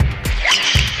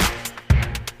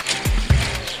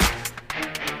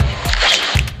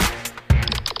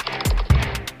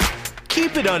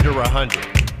it under 100.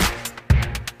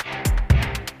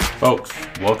 Folks,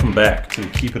 welcome back to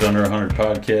Keep It Under 100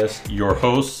 podcast. Your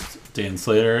hosts, Dan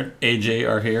Slater and AJ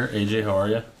are here. AJ, how are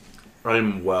you?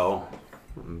 I'm well.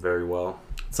 I'm very well.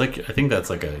 It's like, I think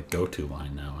that's like a go-to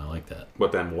line now. I like that.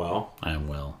 But I'm well. I am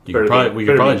well. We Better could probably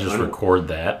than just record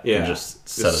that and just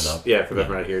set it up. Yeah, for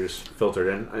them right here, just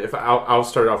filter it in. If I'll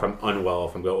start off, I'm unwell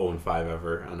if I'm go 0-5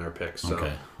 ever on our picks. So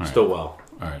Okay. All still right. well.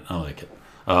 All right, I like it.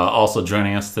 Also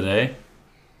joining us today,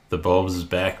 the Bobes is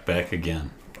back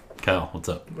again. Kyle, what's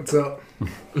up? What's up?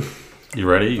 You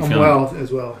ready? I'm well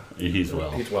as well. He's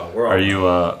well. He's well. We're all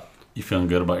Are you feeling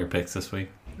good about your picks this week?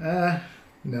 No.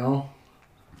 All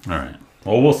right.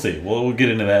 Well, we'll see. We'll get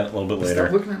into that a little bit later.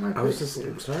 Stop looking at my I was picks.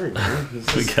 just sorry, man. He's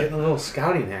just getting a little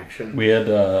scouting action. We had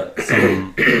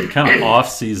some kind of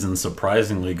off-season,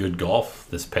 surprisingly good golf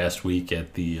this past week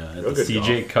at the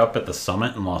CJ Cup at the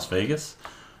Summit in Las Vegas.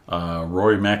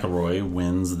 Rory McIlroy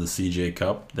wins the CJ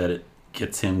Cup. That it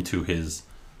gets him to his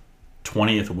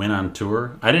 20th win on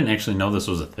tour. I didn't actually know this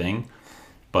was a thing,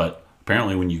 but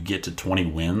apparently when you get to 20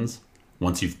 wins,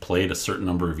 once you've played a certain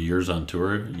number of years on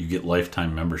tour, you get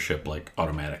lifetime membership like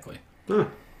automatically. Huh.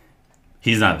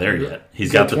 He's not there yet.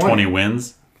 He's got the 20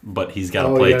 wins, but he's got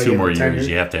to play 2 more years.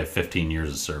 You have to have 15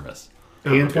 years of service.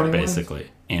 And 20 basically,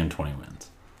 wins? and 20 wins.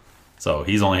 So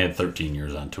he's only had 13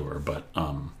 years on tour, but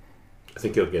I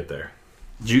think he'll get there.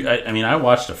 I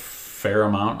watched a fair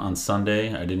amount on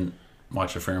Sunday. I didn't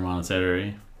watch a fair amount on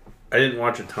Saturday. I didn't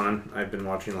watch a ton. I've been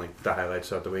watching like the highlights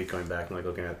throughout the week, going back and like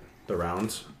looking at the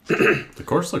rounds. The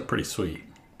course looked pretty sweet.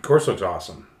 The course looks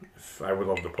awesome. I would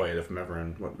love to play it if I'm ever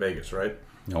in Vegas, right?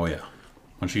 Oh yeah. Why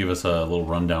don't you give us a little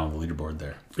rundown of the leaderboard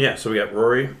there? Yeah, so we got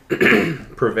Rory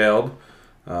prevailed.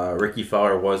 Ricky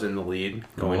Fowler was in the lead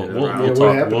going into the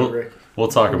round. We'll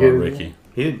talk about Ricky.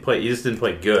 He didn't play. He just didn't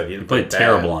play good. He didn't play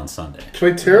terrible bad. on Sunday.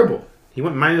 Played terrible. He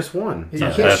went -1. He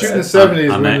can't shoot in the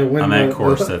 70s on when that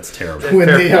course. That's terrible. When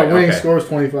the winning Okay. score is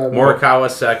 25. Morikawa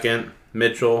second.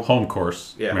 Mitchell. Home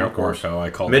course. Yeah, home course. Morikawa, I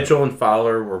call Mitchell and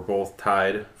Fowler were both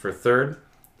tied for third.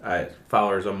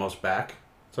 Fowler's almost back.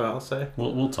 So I'll say.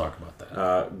 We'll talk about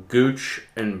that. Gooch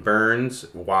and Burns,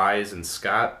 Wise and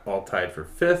Scott all tied for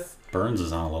fifth. Burns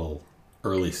is on a little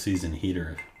early season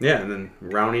heater. Yeah, and then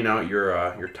rounding out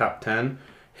your top 10,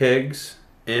 Higgs,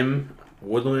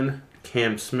 Woodland,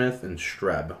 Cam Smith, and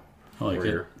Streb. I like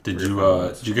it. Did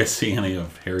you guys see any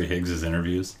of Harry Higgs'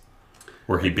 interviews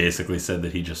where he basically said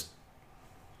that he just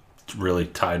really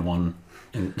tied one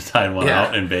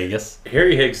out in Vegas?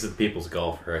 Harry Higgs is the people's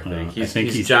golfer, I think.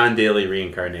 He's John Daly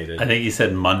reincarnated. I think he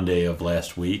said Monday of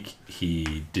last week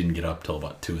he didn't get up till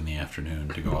about 2 in the afternoon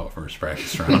to go out for his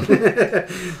practice round.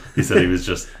 He said he was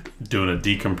just doing a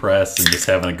decompress and just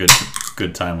having a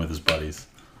good time with his buddies.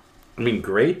 I mean,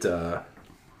 great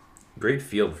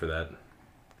field for that.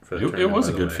 It was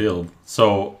a good field.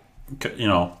 So, I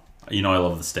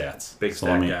love the stats. Big so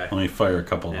stat guy. Let me fire a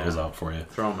couple of those out for you.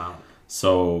 Throw them out.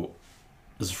 So,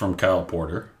 this is from Kyle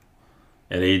Porter.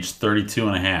 At age 32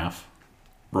 and a half,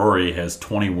 Rory has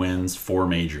 20 wins, 4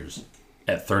 majors.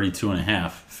 At 32 and a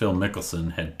half, Phil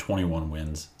Mickelson had 21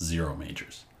 wins, 0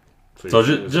 majors. So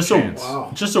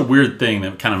just a weird thing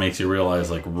that kind of makes you realize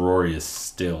like Rory is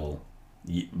still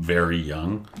very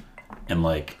young, and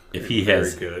like if he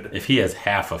has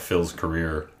half of Phil's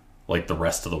career like the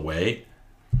rest of the way,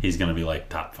 he's going to be like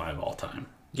top 5 all time.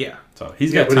 Yeah. So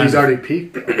he's got time. But he's already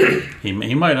peaked. He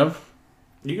might have.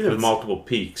 You can have multiple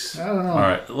peaks. I don't know. All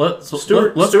right, let's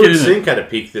Stewart Sink had a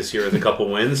peak this year with a couple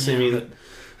wins. I mean,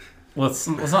 let's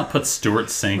not put Stewart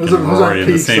Sink and Rory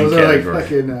in the same category. Like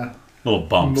fucking, little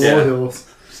bumps. molehills.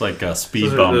 It's like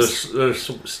speed bumps.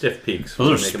 Those stiff peaks.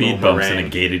 Those are speed bumps in a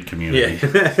gated community.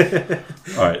 Yeah.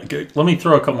 All right, let me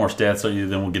throw a couple more stats at you,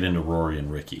 then we'll get into Rory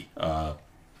and Ricky.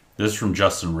 This is from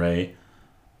Justin Ray.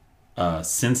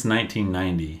 Since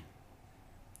 1990,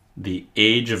 the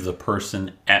age of the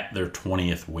person at their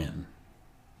 20th win.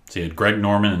 So you had Greg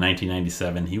Norman in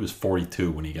 1997. He was 42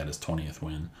 when he got his 20th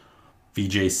win.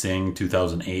 Vijay Singh,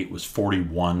 2008, was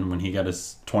 41 when he got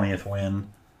his 20th win.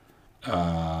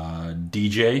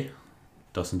 DJ,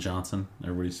 Dustin Johnson,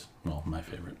 my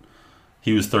favorite.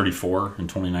 He was 34 in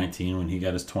 2019 when he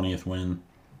got his 20th win.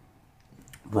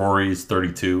 Rory's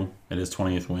 32 at his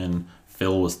 20th win.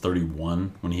 Phil was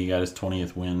 31 when he got his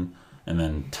 20th win. And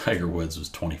then Tiger Woods was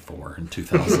 24 in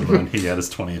 2000 when he got his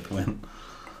 20th win.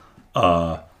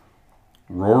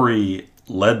 Rory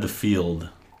led the field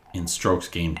in strokes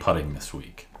gained putting this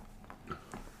week.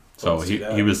 So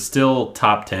he was still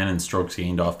top 10 in strokes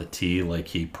gained off the tee like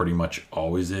he pretty much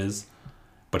always is.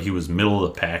 But he was middle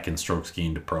of the pack in strokes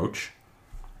gained approach.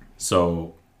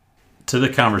 So to the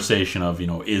conversation of,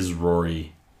 is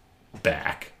Rory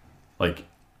back? Like,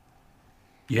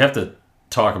 you have to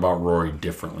talk about Rory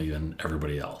differently than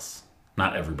everybody else.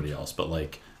 Not everybody else, but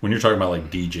like when you're talking about like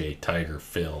DJ, Tiger,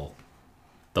 Phil,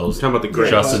 those Talking about the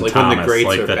greats. Justin Like when the Thomas, greats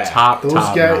like are the back. top Those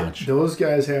notch.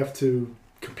 guys have to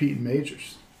compete in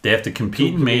majors. They have to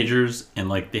compete in majors, and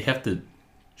like they have to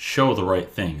show the right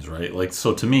things, right? Like,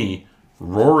 so to me,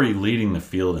 Rory leading the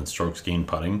field in strokes gained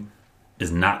putting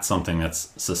is not something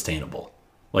that's sustainable.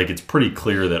 Like, it's pretty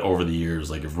clear that over the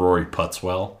years, like if Rory putts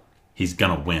well, he's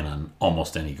gonna win on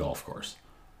almost any golf course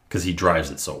because he drives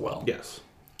it so well. Yes.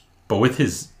 But with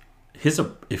his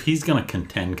if he's gonna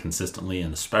contend consistently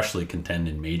and especially contend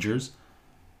in majors,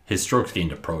 his strokes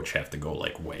gained approach have to go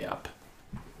like way up.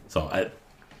 So I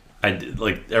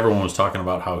like everyone was talking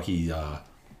about how he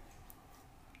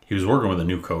was working with a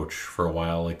new coach for a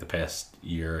while, like the past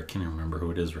year. I can't even remember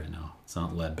who it is right now. It's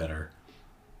not Ledbetter.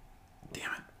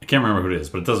 Damn it, I can't remember who it is,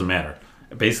 but it doesn't matter.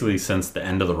 Basically, since the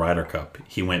end of the Ryder Cup,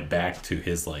 he went back to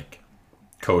his like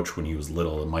coach when he was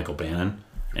little, Michael Bannon,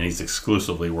 and he's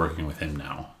exclusively working with him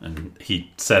now. And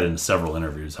he said in several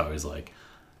interviews how he's like,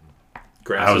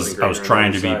 I was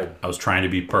trying to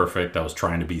be perfect. I was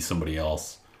trying to be somebody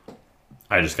else.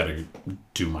 I just got to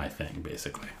do my thing,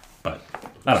 basically. But I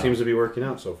don't know. Seems to be working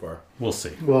out so far. We'll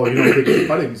see. Well, you don't think his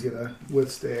putting's gonna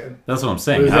withstand? That's what I'm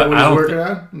saying. Is that what I he's don't working thi-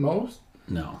 on most?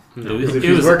 No. Because if It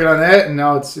he's was working on that and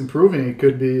now it's improving, it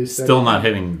could be still not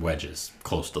hitting wedges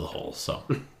close to the hole. So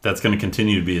that's going to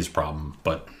continue to be his problem.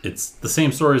 But it's the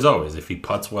same story as always. If he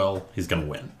putts well, he's going to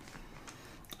win.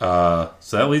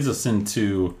 So that leads us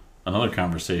into another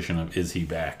conversation of is he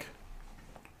back?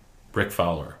 Rick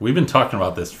Fowler. We've been talking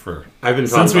about this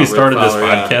since we started this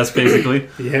podcast, basically.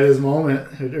 He had his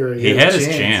moment. Or He had his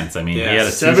chance. I mean, Yeah. he had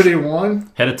a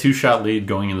 71. had a 2-shot lead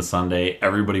going into Sunday.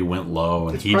 Everybody went low,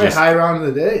 and It's he probably just high round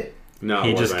of the day. No,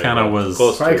 He it just wasn't kinda anyway. was-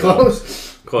 close. Probably to it.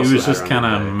 close. Close he to was that just round kind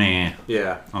of of the day. meh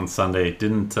Yeah. on Sunday.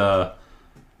 Didn't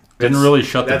really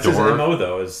shut the That's his door. MO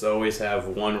though, is to always have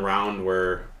one round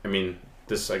where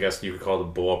this I guess you could call it a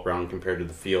blow up round compared to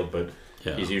the field, but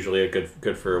Yeah. he's usually a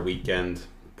good for a weekend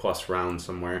plus round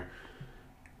somewhere.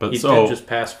 But He so did just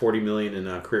pass 40 million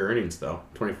in career earnings though.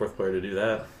 24th player to do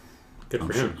that. Good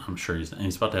for him. I'm sure he's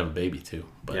about to have a baby too.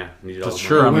 But Yeah, needed all But the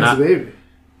sure, money. I'm When's not- the baby?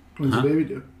 When's Huh? the baby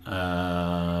due?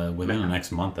 within the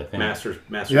next month, I think. Masters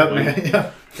Yep, win. man.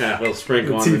 Yeah. Yeah, a little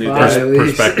sprinkle The on the new T5. guy. at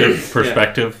least.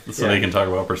 Perspective, so Yeah. they can talk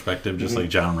about perspective, just like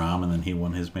John Rahm, and then he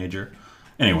won his major.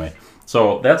 Anyway,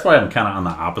 so that's why I'm kind of on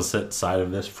the opposite side of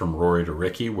this from Rory to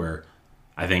Ricky, where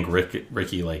I think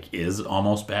Ricky like is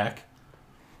almost back.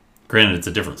 Granted, it's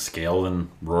a different scale than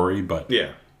Rory, but Yeah.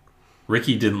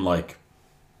 Ricky didn't like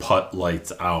putt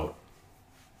lights out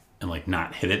and like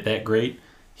not hit it that great.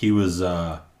 He was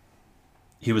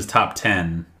top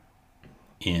 10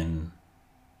 in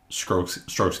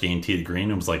strokes gained tee to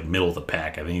green. It was like middle of the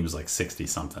pack. I think he was like 60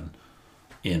 something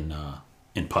in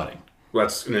putting. Well,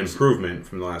 that's an improvement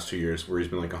from the last 2 years where he's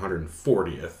been like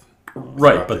 140th.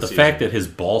 Right, throughout but the the fact season. that his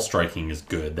ball striking is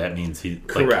good, that means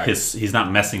Correct. he's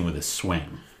not messing with his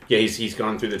swing. Yeah, he's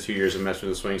gone through the 2 years of messing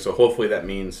with the swing, so hopefully that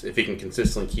means if he can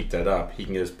consistently keep that up, he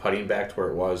can get his putting back to where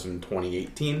it was in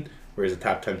 2018, where he's a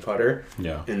top 10 putter,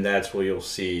 Yeah. and that's where you'll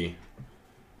see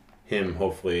him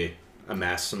hopefully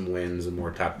amass some wins and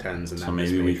more top 10s and So that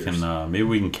maybe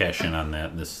we can cash in on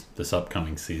that this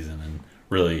upcoming season and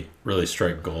really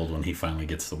strike gold when he finally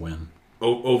gets the win.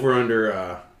 over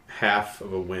under half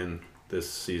of a win this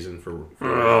season for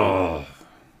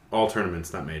all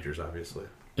tournaments, not majors, obviously.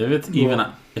 If it's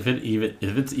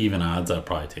even odds, I'd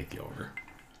probably take the over.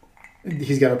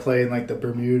 He's got to play in like the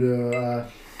Bermuda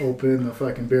Open, the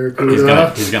fucking Barracuda.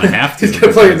 He's gonna have to. He's got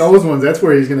to play in those ones. That's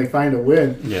where he's going to find a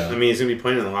win. Yeah. I mean, he's going to be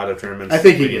playing in a lot of tournaments I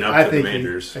think leading up to the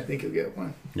majors. I think he'll get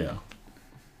one. Yeah.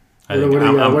 What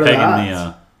are the pegging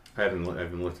odds? I haven't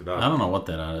looked it up. I don't know what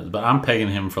that odd is, but I'm pegging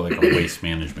him for like a Waste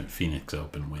Management Phoenix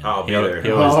Open win. I'll be He al- there.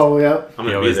 he always- Oh, yep. I'm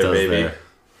he going to be always there, does baby. there.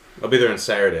 I'll be there on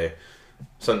Saturday.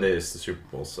 Sunday is the Super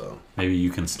Bowl, so Maybe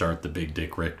you can start the Big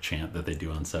Dick Rick chant that they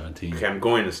do on 17. okay, I'm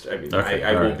going to. I mean, Okay,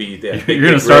 I all will right. be there. You're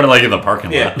gonna start it like in the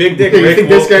parking lot. Yeah, Big Dick You Rick think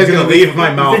this guy's is going to leave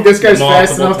my mouth. You think this guy's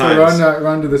fast multiple enough times. to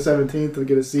run to the 17th to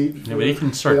get a seat? Yeah, but he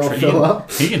can start. They all fill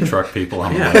up. He can truck people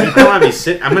on the Yeah, way. you call me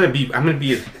sit. I'm gonna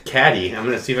be a caddy. I'm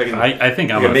gonna see if I can. I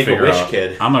think I'm You're gonna make a figure wish out.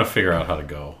 kid. I'm gonna figure out how to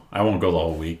go. I won't go the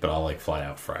whole week, but I'll like fly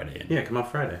out Friday. And, yeah, come out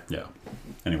Friday. yeah.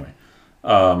 Anyway,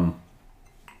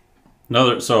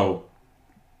 so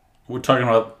we're talking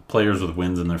about players with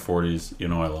wins in their 40s. You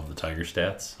know, I love the Tiger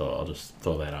stats, so I'll just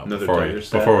throw that out Another before Tiger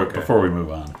stat? Okay. before we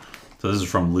move on. So this is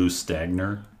from Lou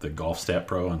Stagner, the Golf Stat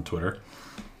Pro on Twitter.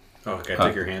 Oh, okay,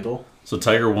 take your handle. So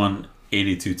Tiger won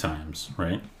 82 times,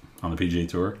 right, on the PGA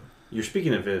Tour. You're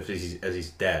speaking of it as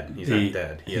he's dead. He's not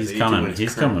dead. He has He's 82 coming. wins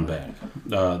He's currently. coming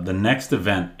back. The next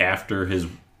event after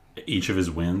each of his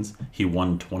wins, he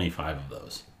won 25 of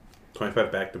those.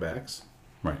 25 back-to-backs.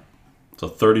 Right. So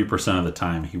 30% of the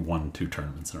time, he won 2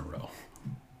 tournaments in a row.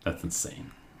 That's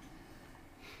insane.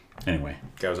 Anyway,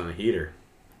 Guy was on a heater.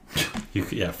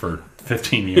 for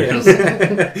 15 years,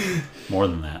 more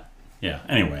than that. Yeah.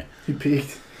 Anyway, He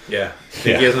peaked. Yeah.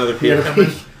 Think he has another He had peak a coming?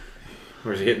 peak.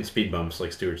 Or is he hitting speed bumps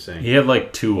like Stuart's saying? he had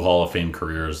like 2 Hall of Fame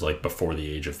careers like before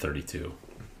the age of 32.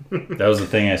 That was the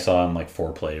thing I saw in like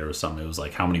Foreplay or something. It was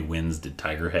like, how many wins did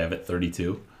Tiger have at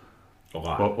 32? A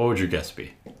lot. What would your guess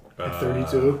be? At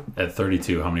 32. At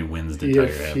 32, how many wins did He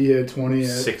Tiger had, have? he had 20 at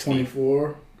 60.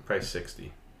 24. Probably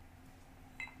 60.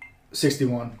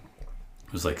 61.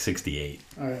 It was like 68.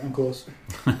 All right, I'm close.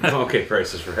 Okay,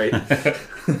 Price is right.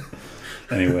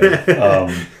 Anyway,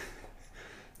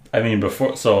 I mean,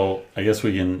 so I guess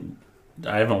we can.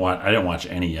 I didn't watch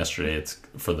any yesterday. It's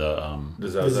for the The The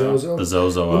Zozo. Zozo. the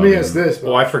Zozo. Let me ask this.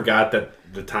 Well, I forgot that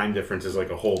the time difference is like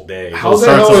a whole day. How the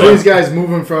starts hell are off- these guys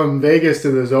moving from Vegas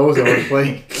to the Zozo and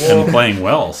playing? and playing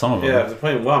well. Some of them. Yeah, they're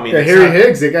playing well. I mean, Yeah, it's, Harry not-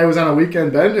 Higgs, that guy was on a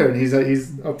weekend bender, and he's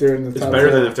up there in the it's top better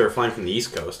 10. than if they were flying from the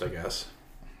East Coast, I guess.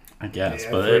 I guess.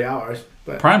 Yeah, But 3 hours.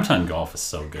 But primetime golf is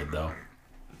so good though.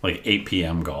 Like 8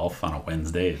 p.m. golf on a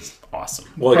Wednesday is awesome.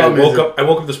 Well, like, Problem is I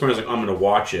woke up this morning. I was like, I'm going to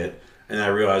watch it, and then I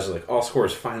realized like all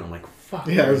scores fine. I'm like, fuck.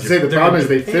 yeah, I was they're- say the they're problem is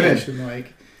in they Japan. finish in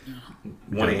like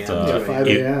 1 a.m. But, 2 5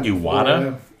 a.m.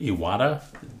 a.m. Iwata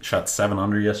shot 7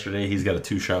 under yesterday. He's got a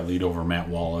 2-shot lead over Matt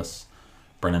Wallace.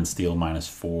 Brennan Steele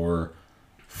 -4.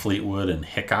 Fleetwood and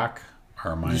Hickok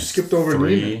are minus skipped over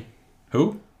 3. Neiman.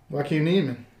 Who? Joaquin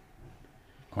Neiman.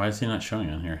 Why is he not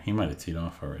showing on here? He might have teed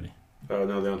off already. Oh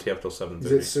no, they don't tee up till He's at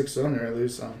 7:30. 6 under at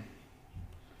least.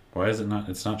 Why is it not?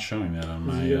 It's not showing that on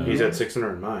my. Yeah. He's at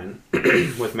 600 in mine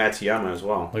with Matsuyama as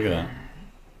well. Look at that.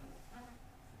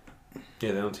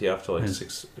 Yeah, they don't tee up till like It's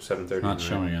 7:30. Not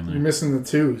showing on You're there. missing the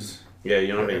twos. Yeah, you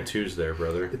don't have any twos there,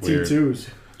 brother. The Weird. T2s.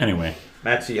 Anyway,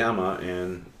 Matsuyama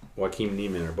and Joaquin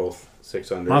Neiman are both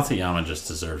 6 under. Matsuyama just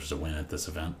deserves to win at this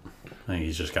event. I think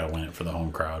he's just got to win it for the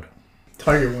home crowd.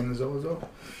 Tiger won the Zozo.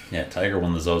 Yeah, Tiger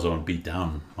won the Zozo and beat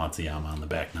down Matsuyama on the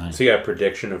back 9. So you got a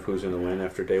prediction of who's going to win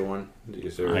after day one?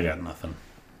 Is there I got nothing.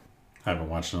 I haven't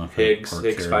watched enough. Higgs or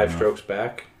 5 cared enough. strokes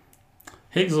back.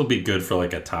 Higgs will be good for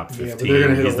like a top 15. Yeah, but they're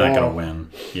gonna hit he's a not going wall. to win.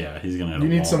 Yeah, he's going to hit You a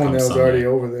need wall someone come that was Sunday. already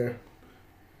over there.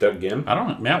 Doug Gim. I don't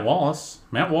know. Matt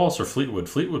Wallace or Fleetwood.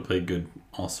 Fleetwood played good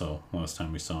also last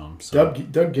time we saw him. So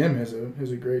Doug Gim has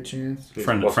a great chance. He's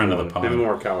Friend plus of the one. pod. Him and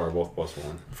Morikawa are both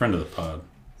 +1. friend of the pod.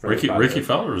 Friend of the pod, Ricky yeah.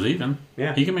 Fowler was even.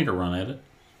 Yeah. He can make a run at it.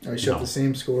 I shot No. the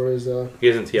same score as He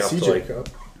doesn't tee off to CJ like Cup.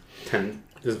 10.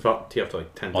 Doesn't tee off to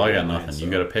like 10. Well, I got 9, nothing. so- You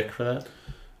got a pick for that?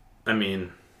 I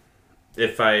mean,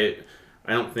 if I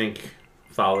don't think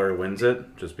Fowler wins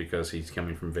it just because he's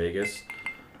coming from Vegas.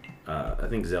 I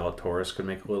think Zalatoris could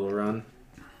make a little run,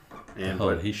 and How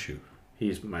but did he shoot?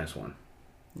 he's -1.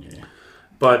 Yeah.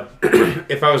 But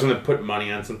if I was going to put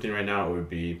money on something right now, it would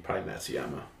be probably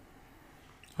Matsuyama.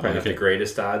 Probably not the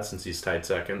greatest odds since he's tied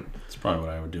second, That's probably what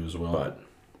I would do as well. but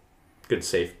good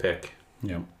safe pick.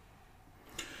 Yep.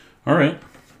 All right.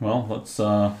 Well, let's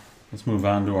move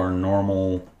on to our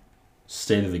normal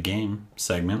state of the game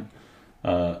segment.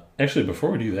 Actually,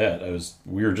 before we do that,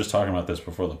 we were just talking about this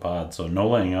before the pod. So, No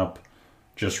Laying Up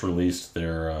just released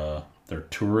their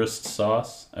tourist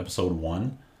sauce episode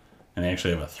 1, and they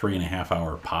actually have a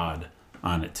 3.5-hour pod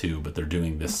on it too. But they're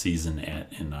doing this season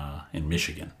in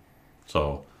Michigan.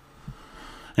 So,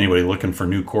 anybody looking for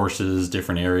new courses,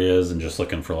 different areas, and just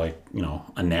looking for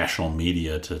a national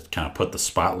media to kind of put the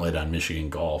spotlight on Michigan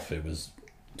golf, it's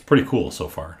pretty cool so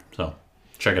far. So,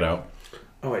 check it out.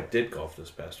 Oh, I did golf this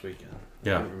past weekend.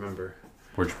 Yeah. I don't remember.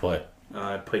 Where'd you play?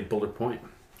 I played Boulder Point.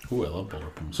 Ooh, I love Boulder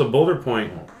Point. So Boulder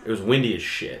Point, it was windy as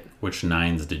shit. Which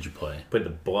 9s did you play? Played the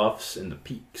Bluffs and the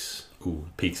Peaks. Ooh,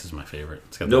 Peaks is my favorite.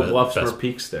 It's got No the Bluffs best. nor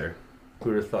Peaks there. Who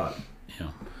would have thought?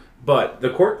 Yeah. But the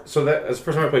court, so that's the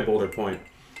first time I played Boulder Point.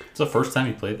 It's the first time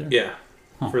you played there? Yeah.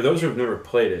 Huh. For those who've never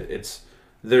played it,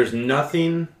 there's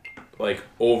nothing like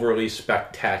overly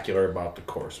spectacular about the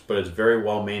course, but it's very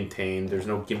well maintained. There's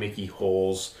no gimmicky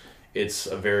holes. It's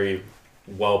a very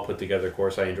well put together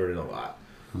course. I enjoyed it a lot.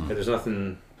 And there's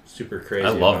nothing super crazy. I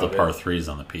love the about par it.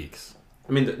 3s on the Peaks.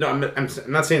 I mean, no, I'm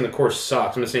not saying the course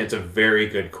sucks. I'm just saying it's a very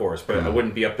good course, but I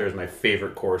wouldn't be up there as my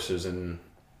favorite courses in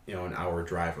an hour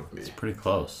drive of me. It's pretty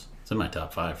close. It's in my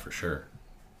top 5 for sure.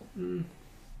 I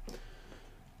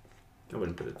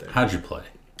wouldn't put it there. How'd you play?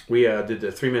 We did the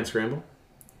 3-man scramble.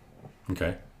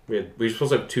 Okay. We were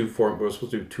supposed to have we were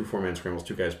supposed to do 2 4-man scrambles.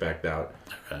 2 guys backed out.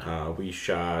 Okay. We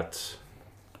shot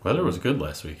Weather was good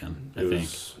last weekend, I It think.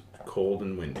 was cold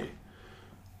and windy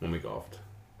when we golfed.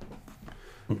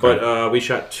 Okay. But we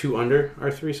shot 2 under our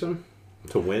threesome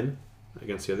to win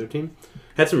against the other team.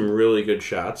 Had some really good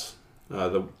shots.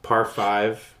 The par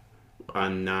 5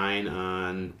 on 9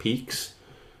 on Peaks.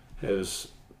 It was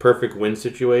perfect wind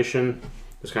situation.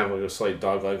 It was kind of like a slight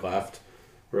dogleg left.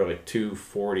 We were like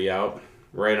 240 out,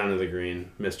 right onto the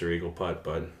green. Mr. Eagle putt,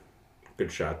 but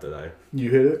good shot that You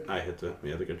hit it? I hit the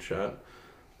good shot.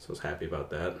 So I was happy about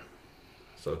that.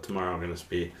 So tomorrow I'm gonna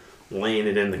be laying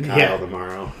it in the Kyle Yeah.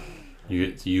 tomorrow.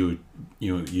 You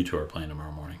two are playing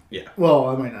tomorrow morning. Well,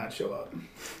 I might not show up.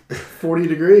 40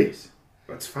 degrees.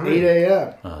 That's fine. 8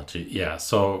 a.m. Gee, yeah.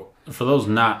 So for those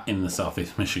not in the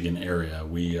Southeast Michigan area,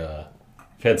 we've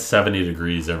had 70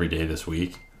 degrees every day this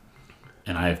week,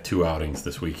 and I have 2 outings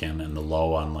this weekend, and the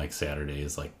low on like Saturday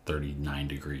is like 39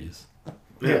 degrees. Yeah,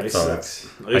 Yeah, at least so it's-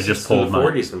 at I least just it's in the pulled my-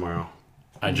 40s tomorrow.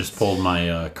 I just pulled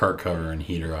my cart cover and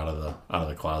heater out of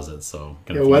the closet, so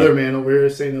Yeah, weatherman over here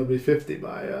is saying it'll be 50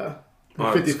 by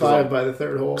Well, 55 by the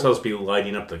third hole. So it'll be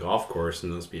lighting up the golf course,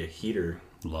 and there'll be a heater.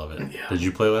 Love it. Yeah. Did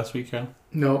you play last week, Kyle?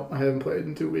 No, I haven't played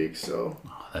in 2 weeks, so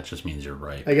Oh, that just means you're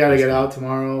right. I gotta get out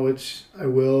tomorrow, which I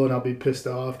will, and I'll be pissed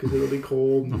off because it'll be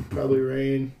cold and probably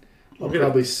rain. I'll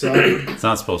probably suck. It's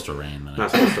not supposed to rain the Not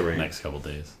next, supposed to rain. next couple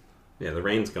days. Yeah, the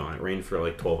rain's gone. It rained for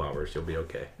like 12 hours. You'll be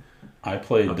okay. I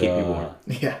played. I'll keep you warm.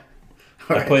 Yeah.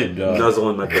 I played. Nuzzle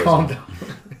in my Calm bosom.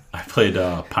 down. I played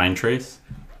Pine Trace.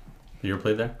 You ever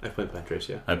played there? I played Patrice,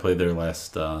 yeah. I played there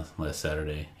last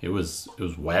Saturday. It was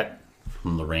wet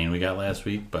from the rain we got last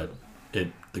week, but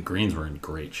the greens were in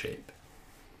great shape.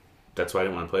 That's why I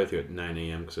didn't want to play with you at 9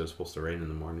 a.m. because it was supposed to rain in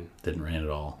the morning. Didn't rain at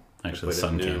all. Actually, the played at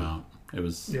sun came noon. out. It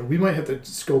was. Yeah, we might have to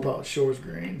scope out Shores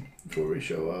Green before we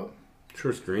show up.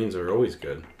 Sure, greens are always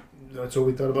good. That's what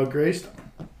we thought about Greystone.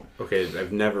 Okay,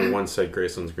 I've never once said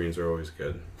Graceland's greens are always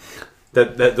good.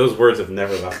 That those words have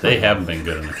never left. They my haven't been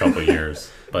good in a couple of years,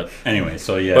 but anyway.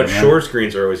 So yeah, But man, Shore's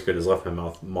greens are always good. Has left my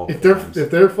mouth multiple times. If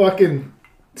they're fucking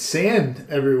sand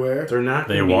everywhere, They're not.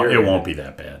 they gonna be won't. It irrigated. won't be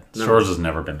that bad. No. Shores has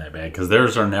never been that bad because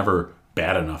theirs are never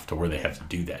bad enough to where they have to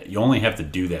do that. You only have to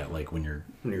do that like when your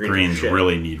When your greens are greens shit.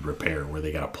 really need repair, where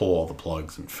they got to pull all the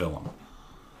plugs and fill them.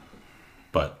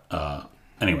 But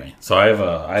anyway, so I have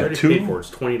Already paid for two it. It's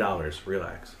 $20.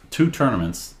 Relax.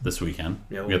 tournaments this weekend.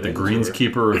 Yeah, We got the we'll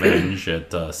Greenskeeper Revenge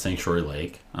at Sanctuary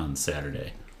Lake on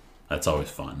Saturday. That's always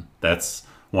fun. That's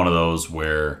one of those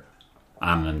where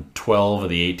on 12 of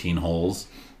the 18 holes,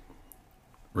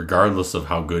 regardless of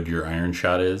how good your iron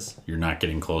shot is, you're not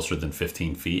getting closer than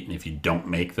 15 feet. And if you don't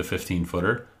make the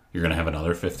 15-footer, you're going to have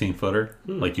another 15-footer.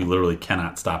 Like, you literally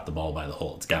cannot stop the ball by the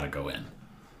hole. It's got to go in.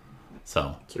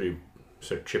 So, You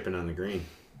start chipping on the green.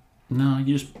 no,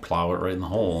 you just plow it right in the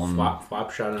hole. And,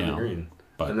 Flop shot on you the know, green.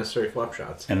 but- Unnecessary flop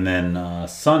shots. and then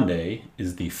Sunday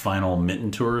is the final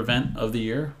Mitten Tour event of the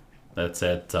year. That's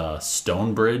at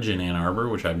Stonebridge in Ann Arbor,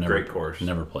 which I've Great course.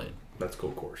 never played. That's a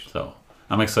cool course. So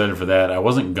I'm excited for that. I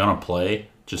wasn't gonna play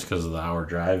just because of the hour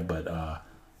drive, but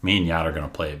me and Yacht are gonna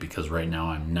play it because right now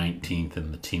I'm 19th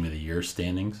in the Team of the Year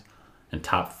standings, and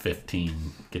top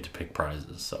 15 get to pick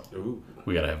prizes. So Ooh.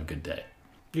 we gotta have a good day.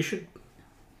 You should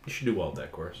do well at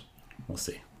that course. We'll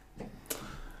see.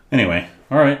 Anyway,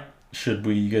 all right.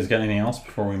 You guys got anything else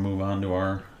before we move on to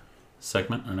our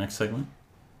next segment?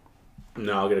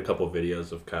 No, I'll get a couple of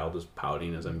videos of Kyle just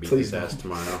pouting as I'm beating Please his ass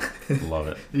tomorrow. Love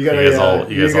it. you got you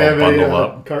guys all bundle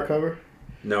up. cart cover.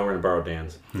 No, we're gonna borrow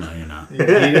Dan's. No, you're not.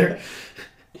 Heater?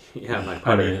 Yeah, my I'll get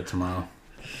putter. it tomorrow.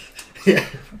 Yeah.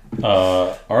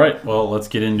 All right. Well, let's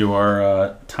get into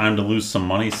our time to lose some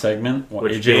money segment.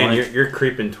 Which AJ, Dan, why don't you're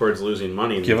creeping towards losing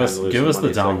money. in give time us to lose give some us the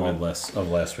money download segment. list of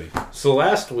last week. So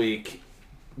last week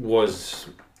was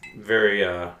very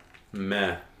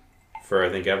meh for I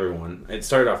think everyone. It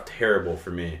started off terrible for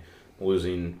me,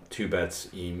 losing 2 bets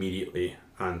immediately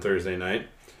on Thursday night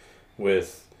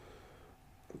with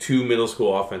 2 middle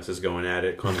school offenses going at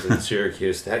it. Clemson and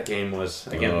Syracuse. That game was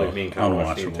again like me and Kyle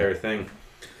watched the unwatchable. entire thing.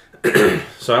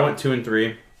 So I went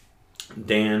 2-3.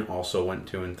 Dan also went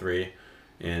 2-3,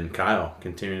 and Kyle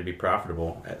continued to be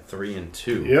profitable at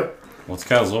 3-2. Yep. What's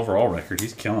Kyle's overall record?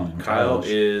 He's killing it. in Kyle college.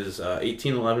 is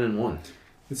 18-11-1.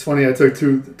 It's funny. I took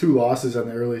two losses on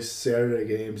the early Saturday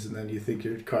games, and then you think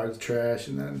your card's trash,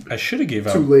 and then I should have gave 2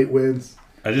 out. late wins.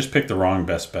 I just picked the wrong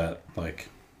best bet. Like,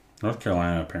 North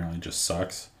Carolina apparently just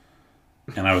sucks,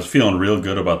 and I was feeling real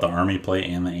good about the Army play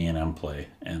and the A&M play,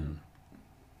 and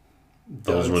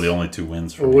Those were the only 2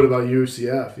 wins for Well, me. what about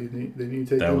UCF? Didn't you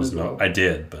take That them was as well? I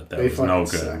did, but that They was no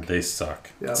fucking good. suck. They suck.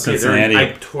 Yeah, okay. Cincinnati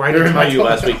I tried to They're in tell my you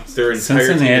last top. week their entire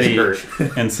Cincinnati team is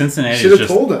hurt. and Cincinnati Should is have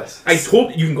just told us. I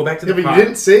told you can go back to Yeah, the but pod. you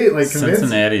didn't say it like convincing.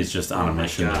 Cincinnati's just on Oh a my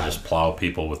mission to God. just plow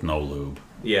people with no lube.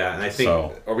 Yeah, and I think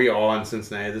So- are we all on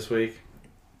Cincinnati this week?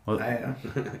 I am.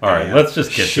 All right, Yeah. let's just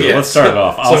get to it. Shit. Let's start it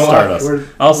off. I'll So, start us. we're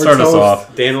Us toast.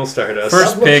 off. Dan will start us.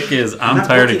 First pick is I'm Not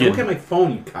tired of looking- Look getting at my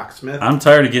phone, you cocksmith. I'm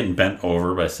tired of getting bent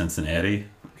over by Cincinnati,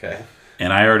 Okay.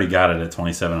 and I already got it at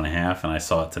 27.5, and I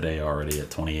saw it today already at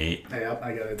 28. Yep,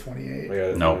 I got a 28. I got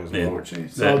it No, as it- well. Unfortunately.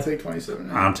 So that- I'll take 27.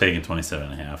 I'm taking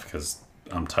 27.5 because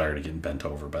I'm tired of getting bent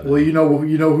over by them. Well, you know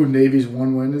who Navy's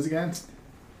one win is against?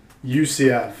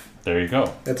 UCF. There you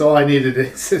go. That's all I needed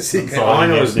to see. That's all All I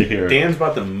know needed is to hear. Dan's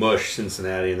about to mush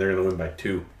Cincinnati, and they're going to win by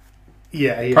 2.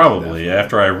 Yeah, he Probably definitely.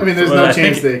 after I. I mean, there's well, no I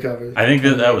chance think, they cover. I think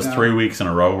that was No. 3 weeks in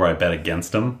a row where I bet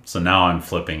against them. So now I'm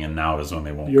flipping, and now is when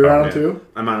they won't. You're cover. on Yeah. too.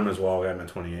 I'm on them as well. I got them at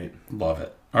 28. Love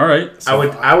it. All right. So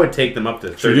I would take them up to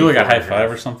 30. should we do like a high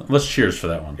five or something? Let's cheers for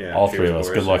that one. Yeah, All 3 of cheers, us.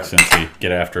 boys, Good luck, yeah. Cincy.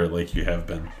 Get after it like you have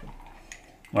been.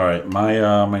 All right.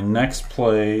 My next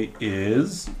play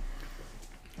is.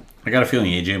 I got a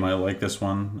feeling AJ might like this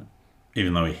one,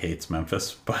 even though he hates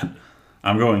Memphis. But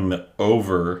I'm going the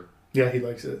over Yeah, he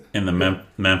likes it. in the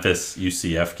Memphis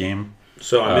UCF game.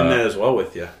 So I'm in that as well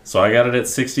with you. So I got it at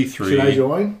 63. Should I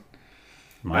join?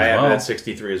 Might I have well. it at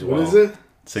 63 as well. What is it?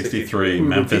 63, Who the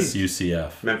Memphis team?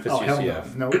 UCF. Memphis Oh, hell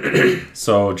UCF. no. No.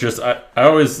 So just I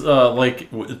always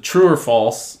true or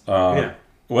false. Yeah.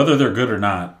 Whether they're good or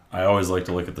not, I always like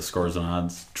to look at the scores and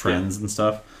odds trends and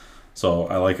stuff. So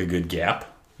I like a good gap,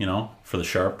 for the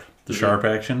sharp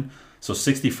action. So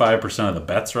 65% of the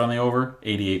bets are on the over,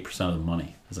 88% of the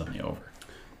money is on the over.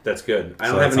 That's good. I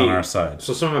So don't have that's any. on our side.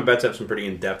 So some of my bets have some pretty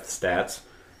in-depth stats.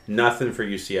 Nothing for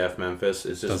UCF Memphis.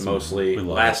 It's just Doesn't- mostly we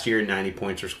love last year 90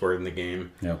 points were scored in the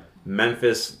game. Yep.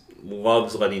 Memphis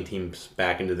loves letting teams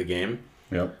back into the game.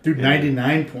 Yep. Dude,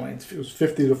 99 points. It was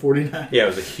 50 to 49. Yeah, it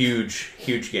was a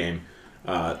huge game.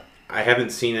 I haven't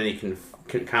seen any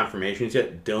confirmations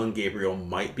yet. Dylan Gabriel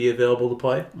might be available to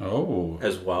play Oh,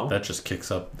 as well. that just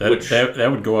kicks up. That Which- that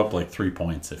would go up like 3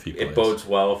 points if he plays. It bodes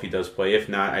well if he does play. If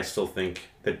not, I still think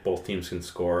that both teams can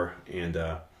score. And,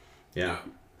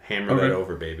 hammer Okay. that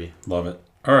over, baby. Love it.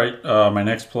 All right, my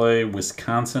next play: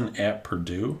 Wisconsin at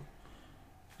Purdue.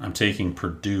 I'm taking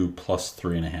Purdue plus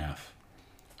 3.5.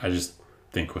 I just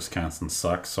think Wisconsin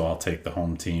sucks, so I'll take the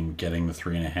home team getting the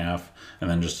 3.5, and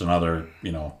then just another,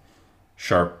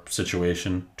 sharp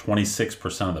situation.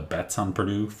 26% of the bets on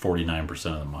Purdue,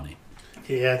 49% of the money.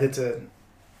 Yeah,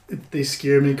 they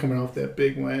scare me coming off that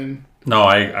big win. No,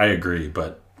 I agree,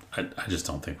 but I just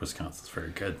don't think Wisconsin's very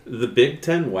good. The Big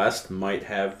Ten West might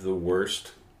have the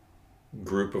worst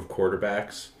group of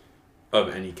quarterbacks of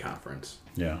any conference.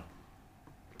 Yeah,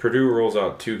 Purdue rolls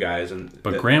out 2 guys, and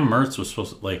but Graham Mertz was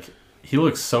supposed to he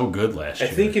looked so good last I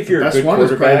year. think if you're a Best good one is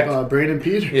quarterback, probably Brandon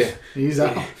Peters. Yeah. He's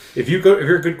out. if you're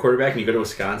a good quarterback and you go to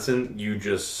Wisconsin, you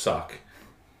just suck.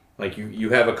 Like you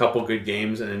have a couple good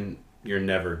games and you're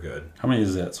never good. How many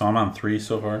is that? So I'm on 3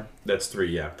 so far. That's 3.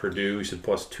 Yeah, Purdue. You said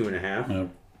plus 2.5, Yep.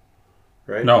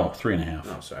 right? No, 3.5.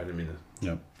 Oh, sorry, I didn't mean to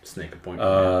Yep. snake a point.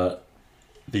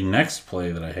 The next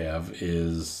play that I have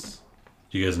is,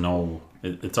 you guys know,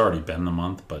 it's already been the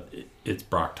month, but it's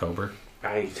Brocktober.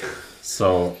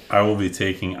 So I will be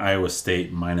taking Iowa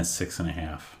State minus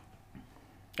 6.5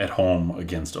 at home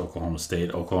against Oklahoma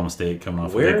State. Oklahoma State coming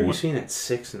off a Where big are you win. seeing at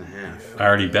 6.5? I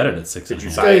already bet it at Did you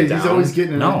 6.5. buy it He's down? always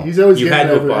getting No. He's always You getting had to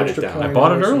have every bought it extra down. point. I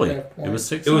bought it extra early. half point. It was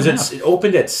 6.5. It was it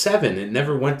opened at 7. It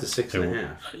never went to 6.5.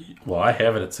 Well, I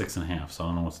have it at 6.5, so I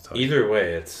don't know what to tell you. Either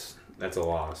way, that's a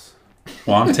loss.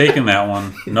 Well, I'm taking that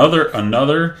one. Another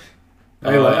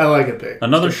I like a pick.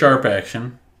 Another sharp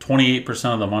action.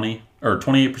 28% of the money, or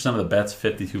 28% of the bets,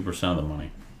 52% of the money.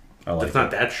 I like It's it.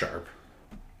 not that sharp.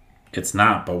 It's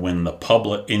not, but when the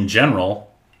public, in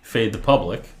general, fade the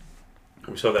public,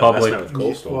 We saw that Public- last night with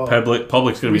Coastal. Well,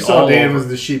 public's going to we be saw all Dan over. was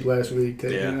the sheep last week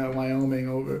taking Yeah. Wyoming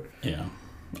over. Yeah,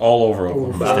 all over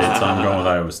Oklahoma Over. State, so I'm going with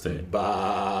Iowa State.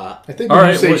 Bah. I think All when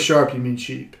you right, say what- sharp, you mean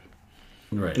sheep.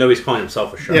 Right. No, he's calling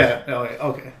himself a sharp. Yeah.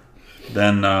 Okay.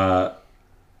 Then,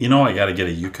 I got to get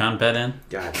a UConn bet in.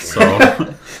 God damn.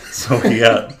 So, so we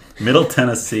got Middle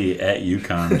Tennessee at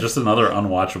UConn. Just another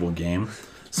unwatchable game.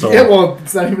 So, Yeah. Well,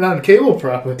 it's not even on cable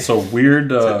properly. so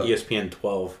weird. It's at ESPN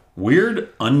 12.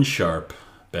 Weird unsharp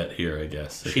bet here, I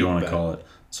guess, if Cheap you want to bet. call it.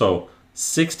 So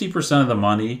 60% of the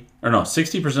money,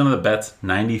 60% of the bets,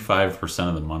 95%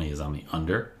 of the money is on the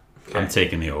under. I'm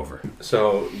taking the over.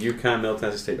 So UConn, Middle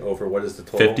Tennessee State over. What is the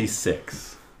total?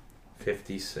 56.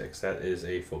 56. That is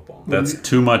a football. That's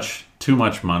too much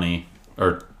money.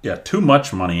 too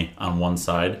much money on one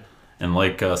side, and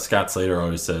like Scott Slater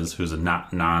always says, who's a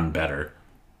non-better,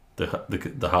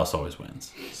 the house always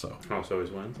wins. So House always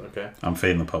wins. Okay, I'm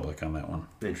fading the public on that one.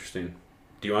 interesting.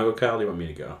 Do you want to go, Kyle? Or do you want me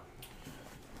to go?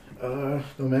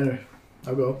 No matter.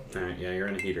 I'll go. All right, yeah, you're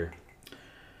in a heater.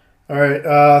 All right,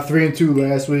 3-2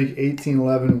 last week,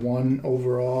 18-11-1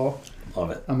 overall.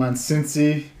 Love it. I'm on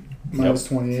Cincy, minus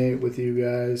 28 with you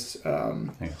guys. I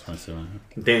think it's 27.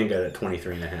 Dan got it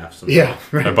 23.5. So Yeah,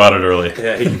 right. I bought it early.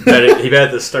 yeah, he bet it. He bet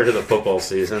at the start of the football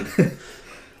season.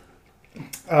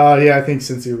 Yeah, I think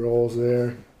Cincy rolls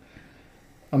there.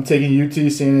 I'm taking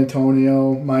UT San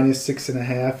Antonio, minus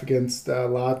 6.5 against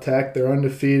La Tech. They're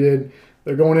undefeated.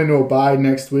 They're going into a bye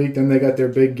next week. Then they got their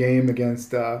big game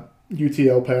against UT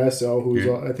El Paso, who's,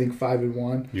 I think,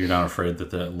 5-1. You're not afraid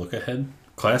that look ahead?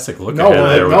 Classic look No,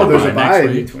 ahead there. no, with there's the a bye bye next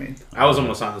in week. between. I was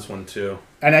almost on this one too.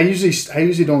 And I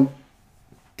usually don't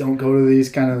go to these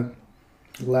kind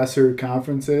of lesser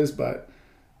conferences, but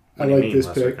I What do you like mean, this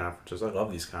lesser pick. conferences. I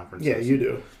love these conferences. Yeah, you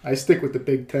do. I stick with the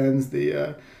Big Tens,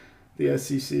 the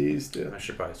SECs. I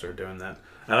should probably start doing that.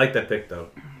 I like that pick though.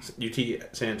 UT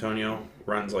San Antonio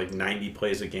runs like 90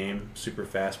 plays a game, super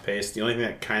fast paced. The only thing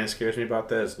that kind of scares me about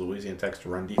that is Louisiana Tech's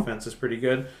run defense is pretty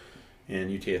good, and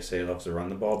UTSA loves to run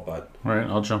the ball. But All right,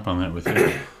 I'll jump on that with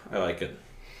you. I like it.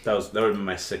 That would have been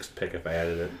my sixth pick if I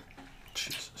added it.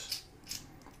 Jesus.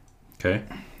 Okay.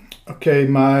 Okay,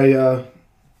 my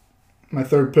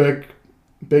third pick,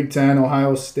 Big Ten,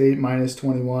 Ohio State minus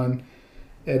 21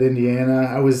 at Indiana.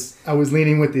 I was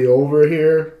leaning with the over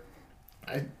here.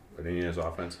 But Indiana's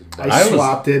offense is I bad.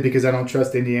 swapped it because I don't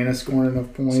trust Indiana scoring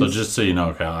enough points. So just so you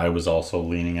know, Kyle, I was also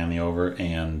leaning on the over,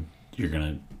 and you're going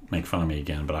to make fun of me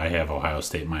again, but I have Ohio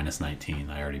State minus 19.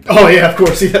 I already bet. Oh yeah, of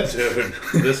course he does. Dude,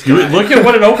 this You guy. look at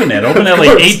what it opened at. Opened at Of like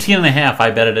course. 18.5.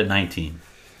 I bet it at 19.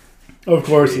 Of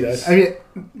course he does. I mean,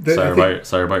 Sorry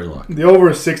about your luck. the over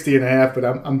is 60.5, but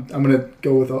I'm gonna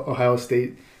go with Ohio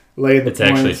State laying the It's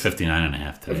points. actually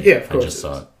 59.5 today. Yeah, of course I just it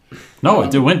saw is. it. No,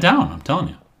 it went down. I'm telling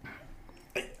you.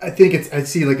 I think I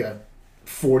see like a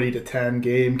 40-10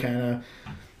 game, kind of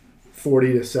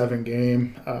 40-7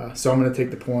 game. So I'm gonna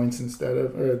take the points instead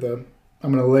of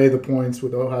I'm gonna lay the points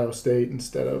with Ohio State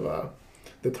instead of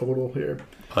the total here.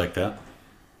 I like that.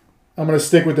 I'm gonna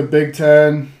stick with the Big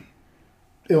Ten.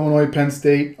 Illinois, Penn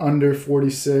State under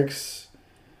 46.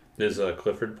 Is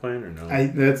Clifford playing or no?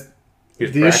 The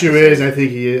He's issue practicing. is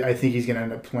I think he's gonna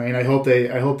end up playing. I hope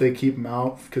they keep him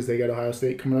out because they got Ohio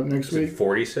State coming up next Is it week.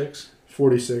 46?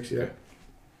 46, yeah.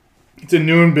 It's a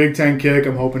noon Big Ten kick.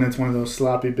 I'm hoping it's one of those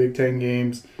sloppy Big Ten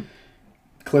games.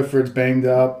 Clifford's banged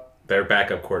up. Their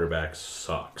backup quarterback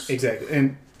sucks. Exactly.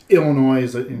 And Illinois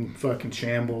is in fucking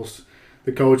shambles.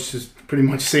 The coach is pretty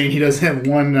much saying he doesn't have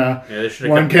one They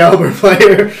should have kept, caliber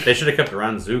player. they should have kept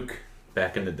Ron Zook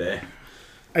back in the day.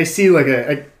 I see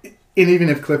and even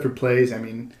if Clifford plays, I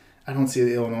mean, I don't see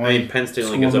the Illinois. I mean, Penn State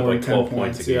only scoring gives up more like than 12 10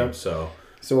 points a game, yeah. so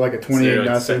So like a 28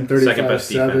 nothing, second best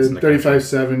defense in the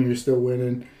 35-7, 35-7, you're still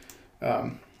winning.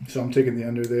 So I'm taking the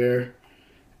under there.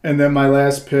 And then my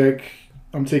last pick,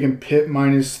 I'm taking Pitt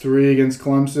minus 3 against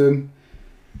Clemson.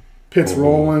 Pitt's Ooh.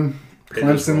 rolling. Pitt is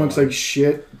Clemson looks rolling. like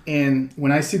shit. And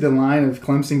when I see the line of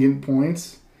Clemson getting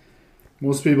points,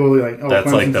 most people are like, "Oh, That's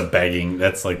like Clemson's-" the begging.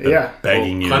 That's like the Yeah.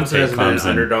 begging you Clemson to take hasn't been an Clemson.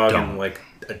 underdog Don't. in like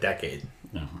a decade.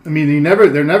 No. I mean,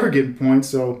 they're never getting points.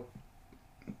 So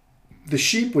the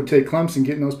sheep would take Clemson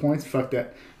getting those points. Fuck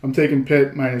that. I'm taking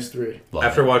Pitt minus 3. Love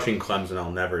After it. watching Clemson,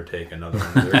 I'll never take another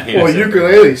one of their games. Well,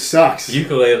 ukulele sucks.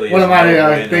 Ukulele. One of is my, no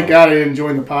way, thank no. God I didn't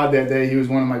join the pod that day. He was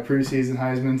one of my preseason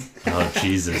Heismans. Oh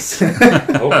Jesus.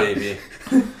 Oh baby.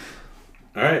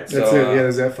 All right, That's so it. Yeah,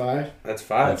 is that 5? that's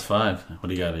 5. That's 5. What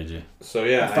do you got, AJ? So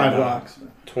yeah, 5 I'm, blocks.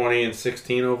 20 and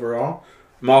 16 overall.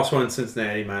 I'm also in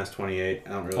Cincinnati minus 28. I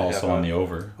don't really Also have on a- the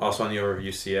over. Also on the over of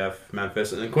UCF,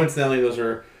 Memphis, and then coincidentally, those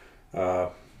are,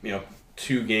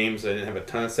 two games I didn't have a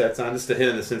ton of sets on. Just to hit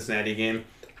in the Cincinnati game,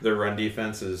 their run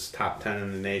defense is top 10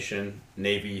 in the nation.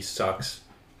 Navy sucks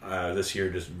this year,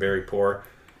 just very poor.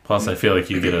 Plus, I feel like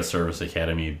you get a service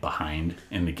academy behind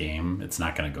in the game. It's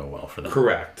not going to go well for them.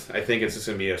 Correct. I think it's just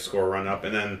going to be a score run up,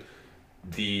 and then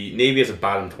the Navy has a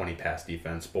bottom 20 pass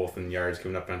defense, both in yards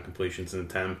given up on completions and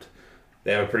attempt.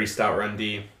 They have a pretty stout run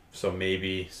D. So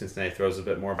maybe Cincinnati throws a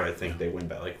bit more, but I think they win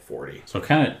by like 40. So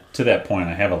kind of to that point,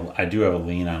 I do have a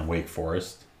lean on Wake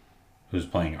Forest, who's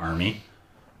playing Army.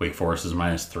 Wake Forest is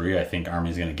minus 3. I think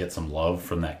Army's going to get some love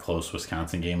from that close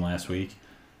Wisconsin game last week,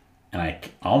 and I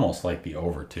almost like the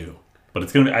over too. But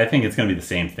I think it's going to be the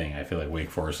same thing. I feel like Wake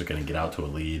Forest is going to get out to a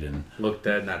lead, and Look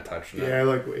dead, not touching it. Yeah, I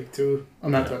like Wake too.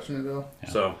 I'm not touching it though. yeah.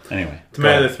 So anyway, to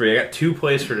my other three, I got 2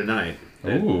 plays for tonight.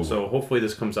 Ooh. So hopefully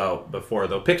this comes out before.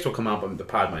 The picks will come out, but the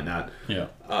pod might not. Yeah.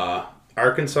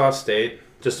 Arkansas State,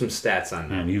 just some stats on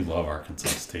them. Man, you love Arkansas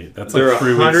State. That's They're like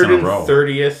 3 weeks in a row.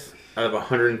 130th out of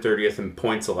 130th in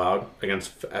points allowed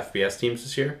against FBS teams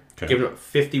this year. Okay. Giving up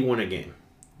 51 a game.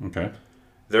 Okay.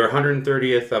 They're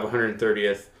 130th of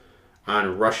 130th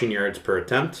on rushing yards per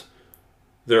attempt.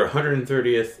 They're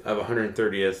 130th of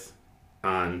 130th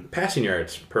on passing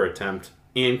yards per attempt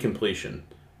and completion,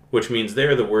 which means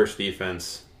they're the worst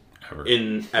defense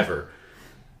ever.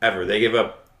 Ever. They give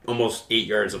up almost 8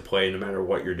 yards of play no matter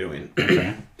what you're doing.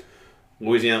 Okay.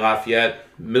 Louisiana Lafayette,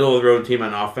 middle of the road team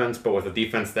on offense, but with a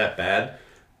defense that bad,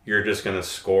 you're just going to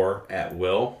score at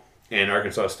will. And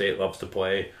Arkansas State loves to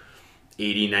play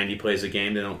 80, 90 plays a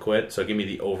game. They don't quit. So give me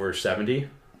the over 70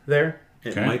 there.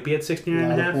 It might be at 69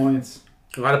 and a half. Points.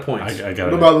 A lot of points. I got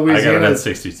What about it Louisiana? at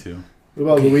 62. What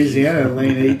about Louisiana in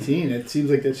lane 18? It seems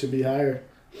like that should be higher.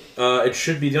 It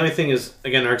should be. The only thing is,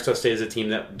 again, Arkansas State is a team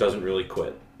that doesn't really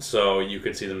quit. So you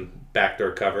could see them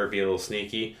backdoor cover, be a little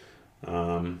sneaky.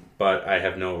 But I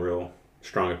have no real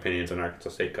strong opinions on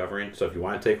Arkansas State covering. So if you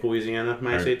want to take Louisiana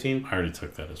minus 18. I already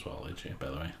took that as well, AJ, by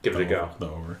the way. Give it a go. The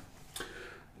over.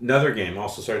 Another game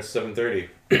also starts at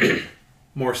 7:30.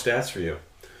 More stats for you.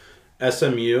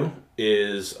 SMU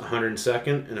is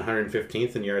 102nd and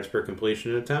 115th in yards per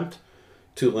completion attempt.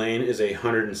 Tulane is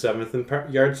 107th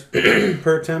in yards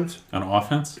per attempt. On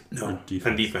offense? No, Or defense?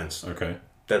 on defense. Okay.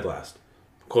 Dead last.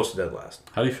 Close to dead last.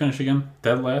 How do you finish again?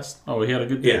 Dead last? Oh, he had a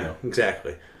good day, Yeah, though.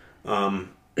 exactly.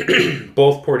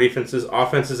 Both poor defenses.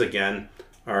 Offenses, again,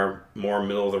 are more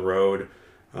middle of the road.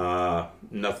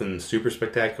 Nothing super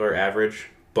spectacular, average.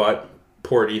 But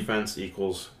poor defense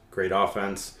equals great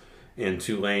offense. And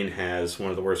Tulane has one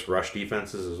of the worst rush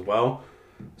defenses as well.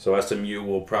 So SMU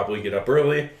will probably get up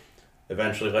early,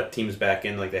 eventually let teams back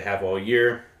in like they have all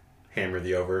year, hammer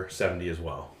the over 70 as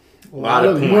well. A lot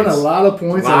of points. You won a lot of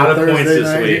points. A lot of Thursday points this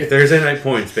night. week. Thursday night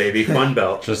points, baby. Fun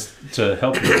belt. Just to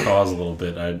help your cause a little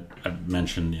bit, I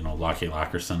mentioned, Lockie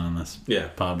Lockerson on this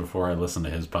pod before. I listened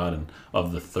to his pod, and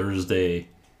of the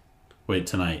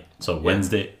tonight. So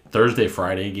Thursday,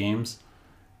 Friday games,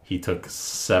 he took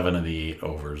 7 of the 8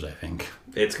 overs, I think.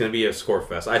 It's going to be a score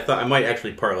fest. I thought I might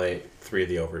actually parlay 3 of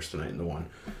the overs tonight into one.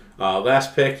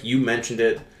 Last pick, you mentioned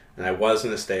it, and I was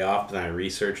going to stay off, but then I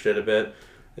researched it a bit.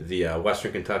 The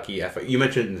Western Kentucky, you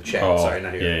mentioned it in the chat. Sorry,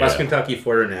 not here. Western Kentucky,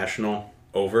 Florida National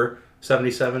over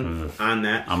 77 on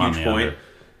that. I'm huge on the point.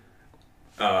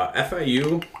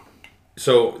 FIU,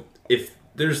 so if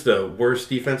there's the worst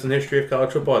defense in the history of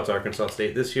college football, it's Arkansas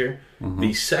State this year. Mm-hmm.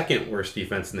 The second worst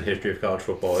defense in the history of college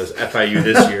football is FIU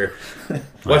this year.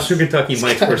 Western Kentucky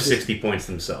might score 60 points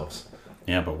themselves.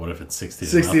 Yeah, but what if it's 60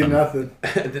 to nothing?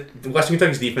 The Western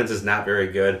Kentucky's defense is not very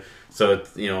good. So,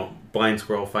 it's, blind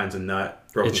squirrel finds a nut.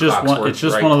 It's just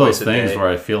one of those things where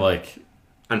I feel like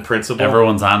on principle,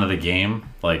 everyone's onto the game.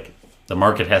 Like, the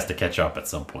market has to catch up at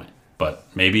some point. But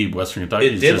maybe Western Kentucky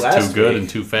is just too good and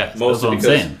too fast. That's what I'm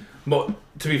saying. Well,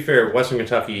 to be fair, Western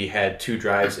Kentucky had 2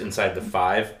 drives inside the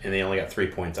 5, and they only got 3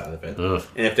 points out of it. Ugh.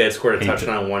 And if they had scored a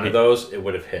touchdown on one of those, it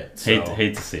would have hit. So.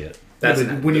 Hate to see it. That's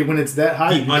when it's that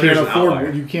high,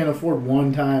 you can't afford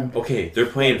one time. Okay, they're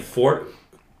playing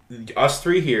us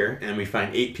 3 here, and we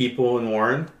find 8 people in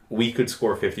Warren. We could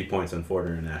score 50 points on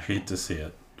Florida International. Hate to see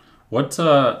it. What?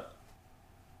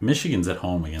 Michigan's at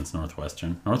home against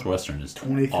Northwestern. Northwestern is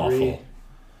 23. awful.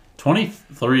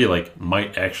 23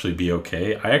 might actually be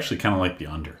okay. I actually kind of like the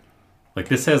under.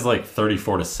 This has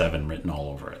 34-7 written all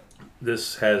over it.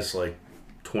 This has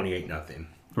 28-0.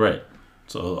 Right.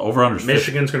 So over under.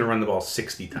 Michigan's going to run the ball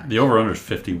 60 times. The over under is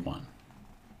 51.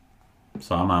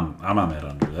 So I'm on that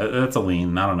under. That's a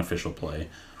lean, not an official play.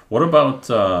 What about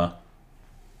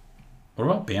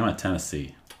Bama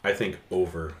Tennessee? I think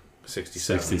over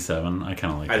 67. 67. I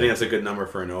kind of like. I think that's a good number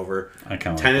for an over. I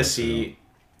kind of Tennessee.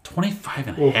 25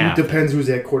 and a Well, half. it depends who's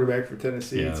at quarterback for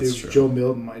Tennessee. Yeah, too. that's true. Joe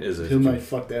Milton might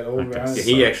fuck that over. Okay.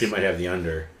 He actually might have the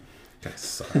under. That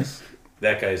sucks.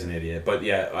 That guy's an idiot. But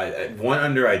yeah, one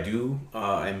under I do.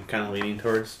 I'm kind of leaning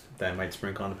towards that. I might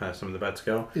sprinkle on past some of the bets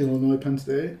go. Illinois, Penn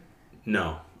State.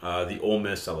 No, the Ole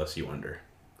Miss LSU under.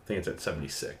 I think it's at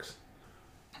 76.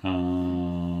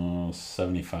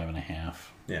 75 and a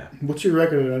half. Yeah. What's your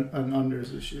record on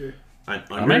unders this year?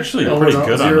 I'm actually pretty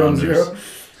good on unders.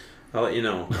 I'll let you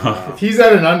know. If he's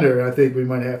at an under, I think we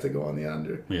might have to go on the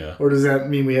under. Yeah. Or does that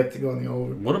mean we have to go on the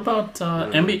over? What about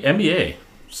NBA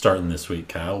starting this week,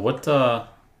 Kyle? What you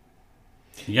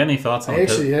got any thoughts on? I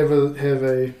actually have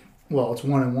a well, it's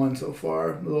 1-1 so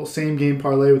far. A little same game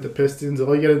parlay with the Pistons.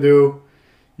 All you got to do,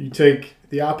 you take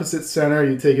the opposite center,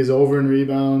 you take his over in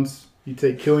rebounds, you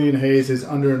take Killian Hayes, his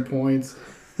under in points,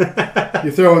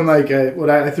 You throw in like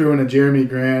I threw in a Jeremy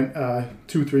Grant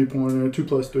 2 3-pointer, 2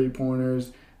 plus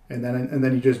 3-pointers, and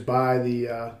then you just buy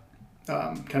the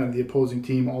kind of the opposing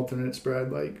team alternate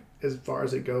spread like as far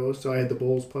as it goes. So I had the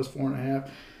Bulls plus 4.5.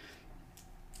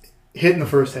 Hit in the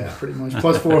first half pretty much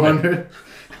plus 400.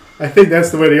 I think that's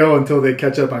the way to go until they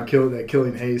catch up on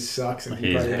Killian Hayes sucks and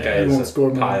he won't score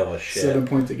more 7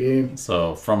 points a game.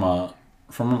 So from a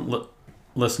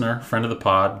listener, friend of the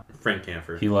pod, Frank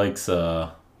Canford. He likes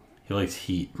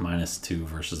Heat -2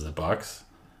 versus the Bucks,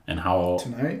 and how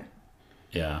tonight.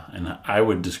 Yeah, and I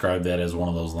would describe that as one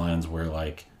of those lines where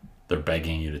like they're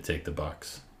begging you to take the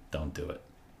Bucks. Don't do it,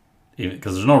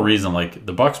 because there's no reason. Like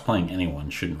the Bucks playing anyone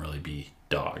shouldn't really be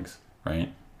dogs,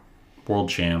 right? World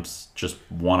champs just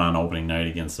won on opening night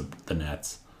against the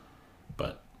Nets,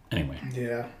 but anyway.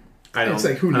 Yeah, it's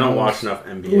like who knows? I don't watch enough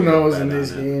NBA. Who knows in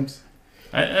these games?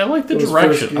 I like the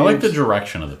direction. I like the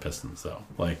direction of the Pistons, though.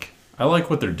 Like I like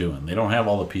what they're doing. They don't have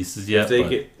all the pieces yet. They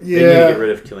need to get rid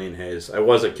of Killian Hayes. I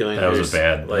was a Killian Hayes.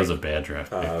 That was a bad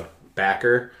draft pick.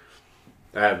 Backer.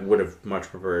 I would have much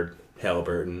preferred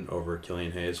Halliburton over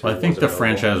Killian Hayes. Well, I think the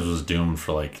franchise was doomed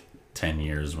for like 10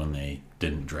 years when they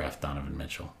didn't draft Donovan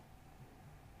Mitchell.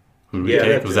 Who did we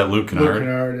take? Was that Luke Kennard? Luke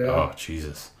Kennard, yeah. Oh,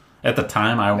 Jesus. At the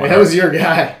time, that was your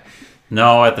guy.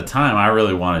 No, at the time, I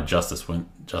really wanted Justice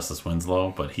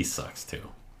Winslow, but he sucks too.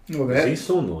 Well, is he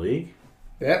still in the league?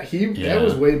 That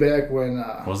was way back when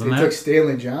they took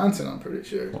Stanley Johnson, I'm pretty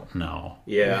sure. Well, no.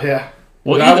 Yeah. Yeah.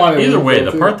 Well, either way,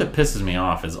 the part that pisses me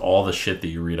off is all the shit that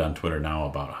you read on Twitter now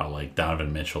about how like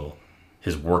Donovan Mitchell,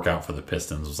 his workout for the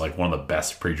Pistons was like one of the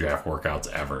best pre-draft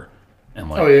workouts ever. And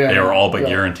like they were all but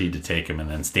guaranteed to take him, and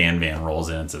then Stan Van rolls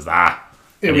in and says, I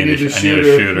need a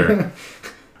shooter.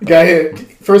 Guy,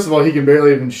 first of all, he can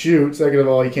barely even shoot. Second of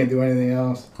all, he can't do anything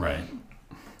else. Right.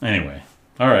 Anyway.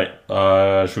 All right.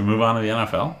 Should we move on to the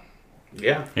NFL?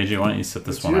 Yeah. AJ, why don't you sit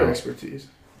this one out? Your expertise.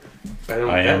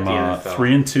 I am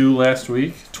 3-2 last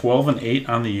week, 12-8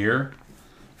 on the year.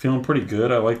 Feeling pretty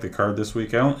good. I like the card this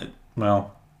week. I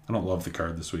don't love the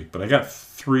card this week, but I got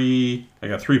three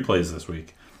plays this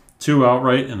week. 2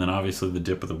 outright, and then obviously the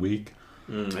dip of the week.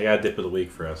 I got a dip of the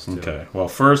week for us, too. Okay. Well,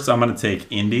 first I'm going to take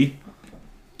Indy,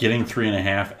 getting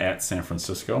 3.5 at San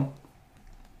Francisco.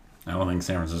 I don't think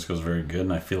San Francisco is very good,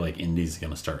 and I feel like Indy's going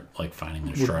to start like finding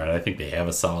their stride. I think they have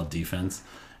a solid defense,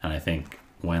 and I think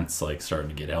Wentz like starting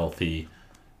to get healthy.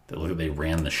 They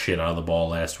ran the shit out of the ball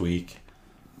last week.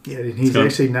 Yeah, he's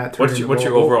actually not turning What's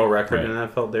your overall record in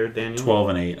NFL there, Daniel?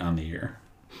 12-8 on the year.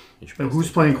 And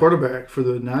who's playing quarterback for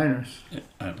the Niners?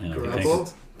 I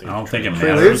don't think it matters.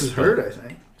 Trey Lance is hurt, I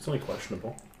think. It's only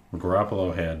questionable.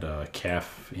 Garoppolo had a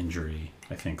calf injury,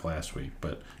 I think, last week.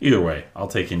 But either way, I'll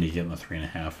take Indy getting the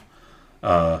 3.5.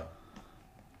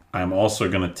 I'm also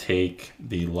going to take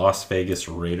the Las Vegas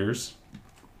Raiders.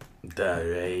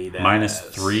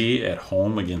 -3 at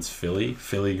home against Philly.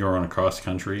 Philly going across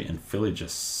country, and Philly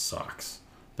just sucks.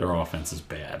 Their offense is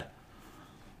bad.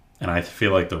 And I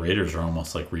feel like the Raiders are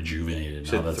almost like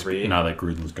rejuvenated now that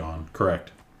Gruden's gone.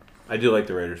 Correct. I do like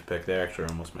the Raiders pick. They're actually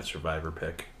almost my survivor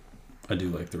pick. I do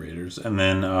like the Raiders. And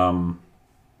then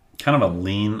kind of I'm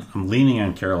leaning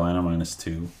on Carolina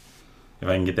 -2. If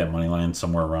I can get that money line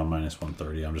somewhere around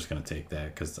 -130, I'm just going to take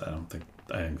that because I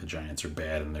think the Giants are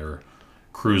bad and they're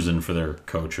cruising for their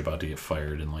coach about to get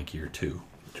fired in like year 2.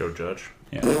 Joe Judge.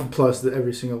 Yeah. Plus,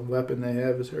 every single weapon they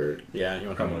have is hurt. Yeah, you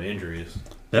want to talk about injuries.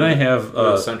 Then I have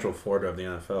Central Florida of the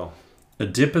NFL. A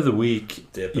dip of the week.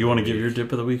 You want to give your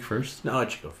dip of the week first? No, I'll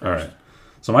let you go first. All right.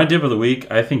 So my dip of the week,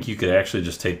 I think you could actually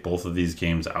just take both of these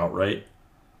games outright.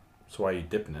 So why are you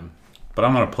dipping them? But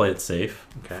I'm going to play it safe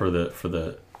okay. for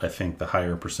the I think the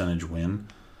higher percentage win.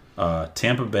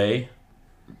 Tampa Bay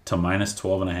to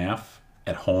 -12.5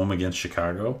 at home against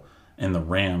Chicago, and the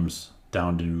Rams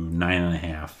down to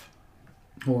 9.5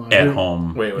 at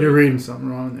home. Wait. You're reading something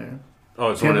wrong there.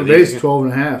 Oh, it's Tampa Bay's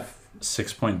 12.5.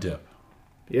 6-point dip.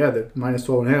 Yeah, they're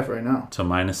 -12.5 right now. To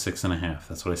 -6.5.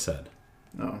 That's what I said.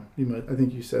 No, I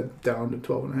think you said down to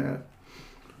 12.5.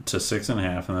 To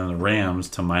 6.5, and then the Rams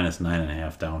to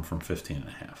 -9.5, down from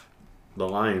 15.5. The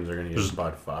Lions are going to get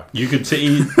butt fucked. You could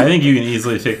I think you can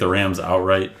easily take the Rams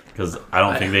outright because I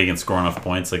don't think they can score enough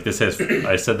points. Like this has,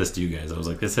 I said this to you guys. I was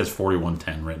like, this has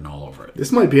 41-10 written all over it.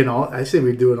 This might be I say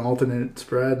we do an alternate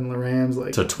spread in the Rams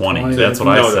like to 20. That's what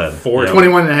I said.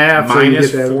 21.5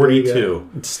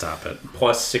 -42. Stop it.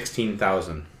 Plus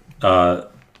 16,000.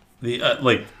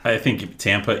 I think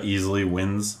Tampa easily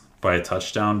wins by a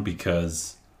touchdown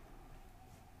because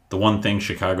the one thing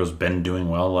Chicago's been doing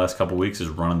well the last couple of weeks is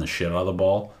running the shit out of the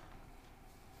ball.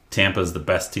 Tampa's the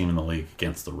best team in the league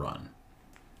against the run.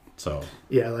 So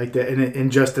Yeah, like that.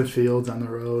 And Justin Fields on the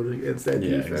road against that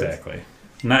defense. yeah, exactly.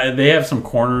 Now, they have some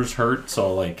corners hurt,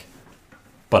 so like,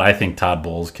 but I think Todd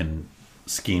Bowles can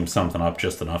scheme something up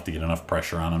just enough to get enough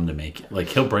pressure on him to make it. Like,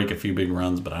 he'll break a few big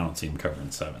runs, but I don't see him covering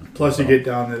 7. Plus, so, you get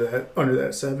down to that under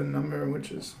that 7 number,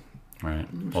 which is right.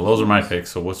 Well, those are my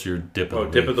picks. So, what's your dip of the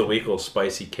week? Dip of the week, a little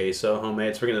spicy queso,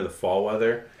 homemade. So we're getting to the fall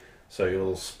weather. So your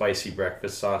little spicy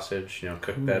breakfast sausage,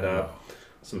 cook that up.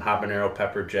 Some habanero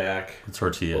pepper jack. A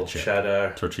tortilla little chip.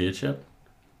 cheddar. Tortilla chip?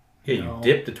 Yeah, No. you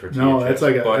dip the tortilla No, chips. that's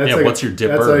like a- but- that's Yeah, like what's your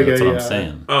dipper? that's like That's a, what I'm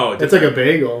saying. oh, it's like a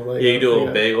bagel. Like, yeah, you do a little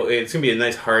yeah. bagel. It's going to be a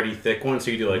nice hearty, thick one.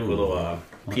 So you do like little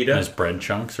pita. Nice bread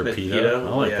chunks or Nice pita. pita, I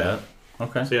like yeah. that.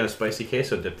 Okay. So you had a spicy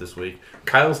queso dip this week.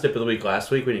 Kyle's dip of the week last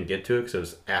week, we didn't get to it because it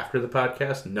was after the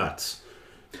podcast. Nuts.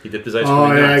 He dipped his ice cream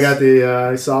Oh in yeah, nuts. I got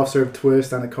the soft serve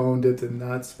twist on a cone dipped in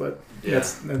nuts, but Yeah.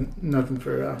 that's nothing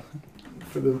for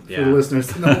the Yeah. listeners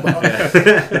to know about.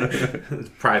 It's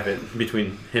private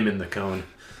between him and the cone.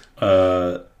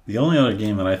 The only other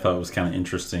game that I thought was kind of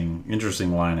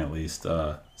interesting line at least,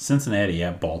 Cincinnati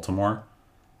at Baltimore.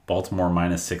 Baltimore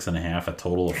minus 6.5, a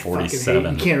total of Fucking hate-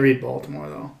 47. You can't read Baltimore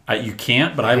though. You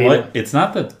can't, but I I hate like. them. It's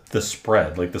not the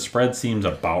spread. Like the spread seems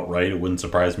about right. It wouldn't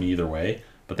surprise me either way.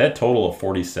 But that total of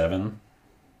 47,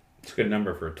 It's a good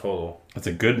number for a total. that's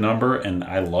a good number, and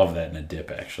I love that in a dip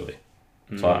actually.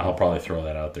 So I'll probably throw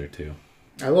that out there too.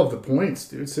 I love the points,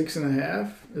 dude.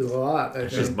 6.5 is a lot.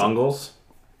 It's just bungles.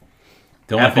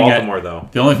 The only At thing Baltimore, though.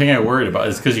 The only thing I worried about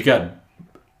is because you got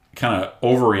kind of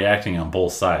overreacting on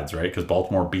both sides, right? Because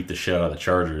Baltimore beat the shit out of the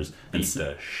Chargers, Beat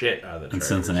the shit out of the and Chargers.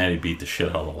 Cincinnati beat the shit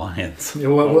out of the Lions. Yeah,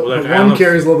 Well, look, I one don't-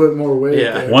 carries a little bit more weight.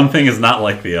 Yeah. there. One thing is not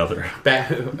like the other.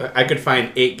 I could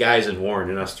find 8 guys in Warren,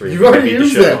 and us 3 You've already beat the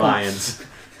used shit out of that. the Lions.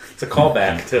 It's a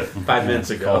callback to 5 minutes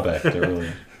ago. Call back to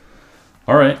earlier.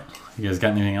 All right, you guys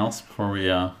got anything else before we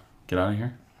get out of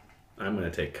here? I'm going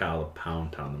to take Kyle to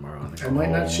Pound Town tomorrow. I might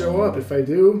not show up. If I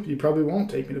do, you probably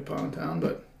won't take me to Pound Town,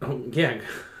 but Oh, yeah.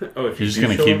 Oh, if He's you just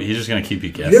gonna do show keep. up- He's just gonna keep you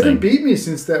you haven't guessing. beat me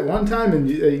since that one time,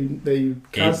 and that you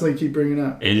constantly keep bringing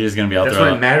up. AJ's gonna be out That's there.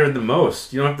 when it mattered the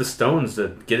most. You don't have the stones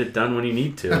to get it done when you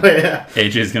need to. Oh, yeah.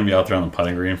 AJ's gonna be out there on the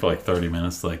putting green for like 30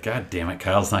 minutes. Like, God damn it,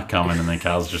 Kyle's not coming, and then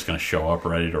Kyle's just gonna show up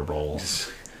ready to roll.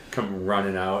 Come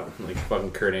running out like fucking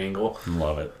Kurt Angle.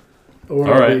 Love it. Or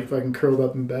All I'll right. be fucking curled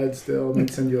up in bed still. I might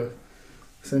send you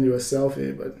a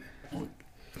selfie, but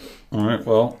All right.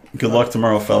 Well, good luck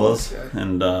tomorrow, fellas,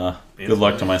 and good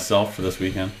luck to myself for this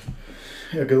weekend.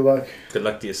 yeah, good luck. Good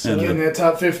luck to you, And son. In that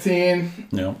top 15,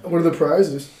 Yeah. what are the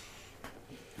prizes?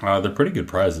 They're pretty good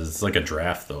prizes. It's like a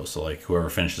draft though, so like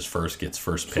whoever finishes first gets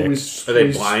first pick. Are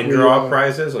they blind draw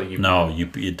prizes? Like you? No, you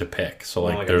get to pick. So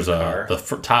like, Like there's in the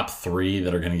car? top 3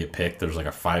 that are gonna get picked. There's like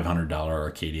a $500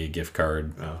 Arcadia gift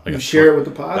card, Oh. like You a share it with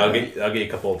the pod. I'll get you a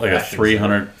couple of like a fashions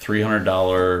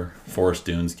 $300 Forest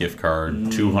Dunes gift card,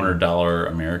 $200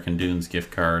 American Dunes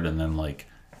gift card, and then like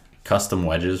custom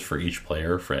wedges for each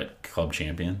player for at Club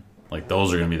Champion. Like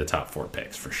those are gonna be the top 4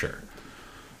 picks for sure.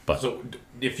 there. So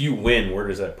if you win, where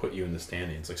does that put you in the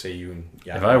standings? Like say you and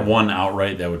If I won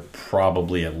outright, that would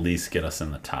probably at least get us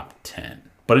in the top 10.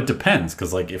 But it depends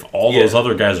because like if all those Yeah.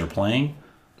 other guys are playing,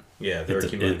 yeah, they're it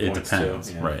accumulating points depends,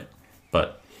 too. Yeah. right?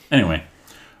 But anyway,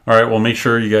 all right. Well, make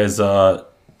sure you guys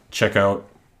check out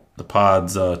the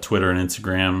pod's Twitter and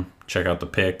Instagram. Check out the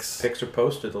picks Picks are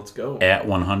posted. Let's go. at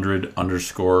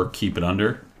 100_ keep it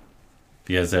under. If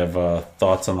you guys have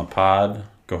thoughts on the pod,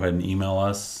 go ahead and email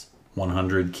us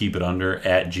 100 keep it under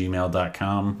at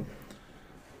gmail.com.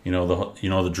 You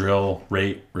know the drill.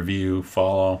 Rate, review,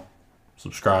 follow,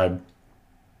 subscribe,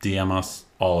 DM us,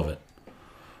 all of it.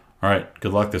 All right,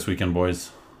 good luck this weekend,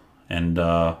 boys, and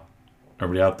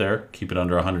everybody out there, keep it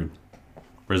under 100.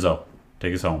 Rizzo,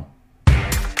 take us home.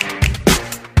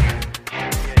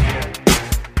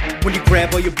 When you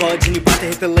grab all your buds and you about to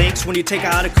hit the links. When you take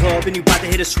out a club and you about to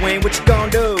hit a swing. What you gonna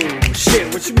do?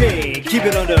 Shit, what you mean? Keep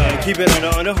it under 100. Keep it under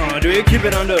 100.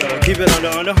 Keep it under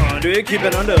 100. Keep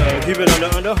it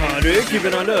under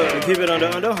 100. Keep it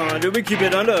under 100. We keep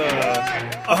it under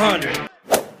 100.